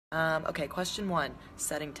Okay, question 1,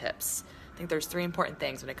 setting tips. I think there's 3 important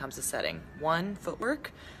things when it comes to setting. 1,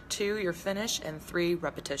 footwork, 2, your finish, and 3,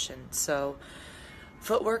 repetition. So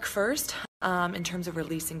footwork first, in terms of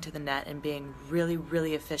releasing to the net and being really,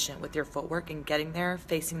 really efficient with your footwork and getting there,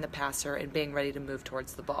 facing the passer, and being ready to move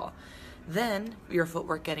towards the ball. Then, your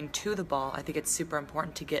footwork getting to the ball, I think it's super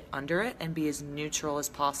important to get under it and be as neutral as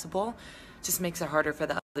possible. Just makes it harder for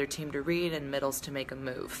the other team to read and middles to make a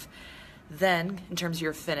move. Then, in terms of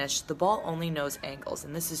your finish, the ball only knows angles,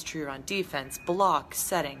 and this is true on defense, block,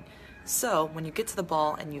 setting. So, when you get to the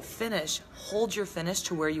ball and you finish, hold your finish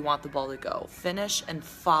to where you want the ball to go. Finish and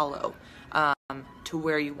follow to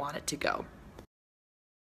where you want it to go.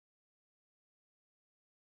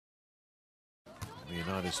 The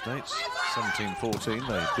United States, 17-14,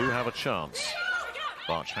 they do have a chance.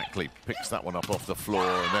 Barch Hackley picks that one up off the floor,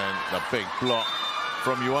 and then the big block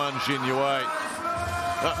from Yuan Jinyue.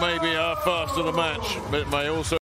 That may be our first of the match, but it may also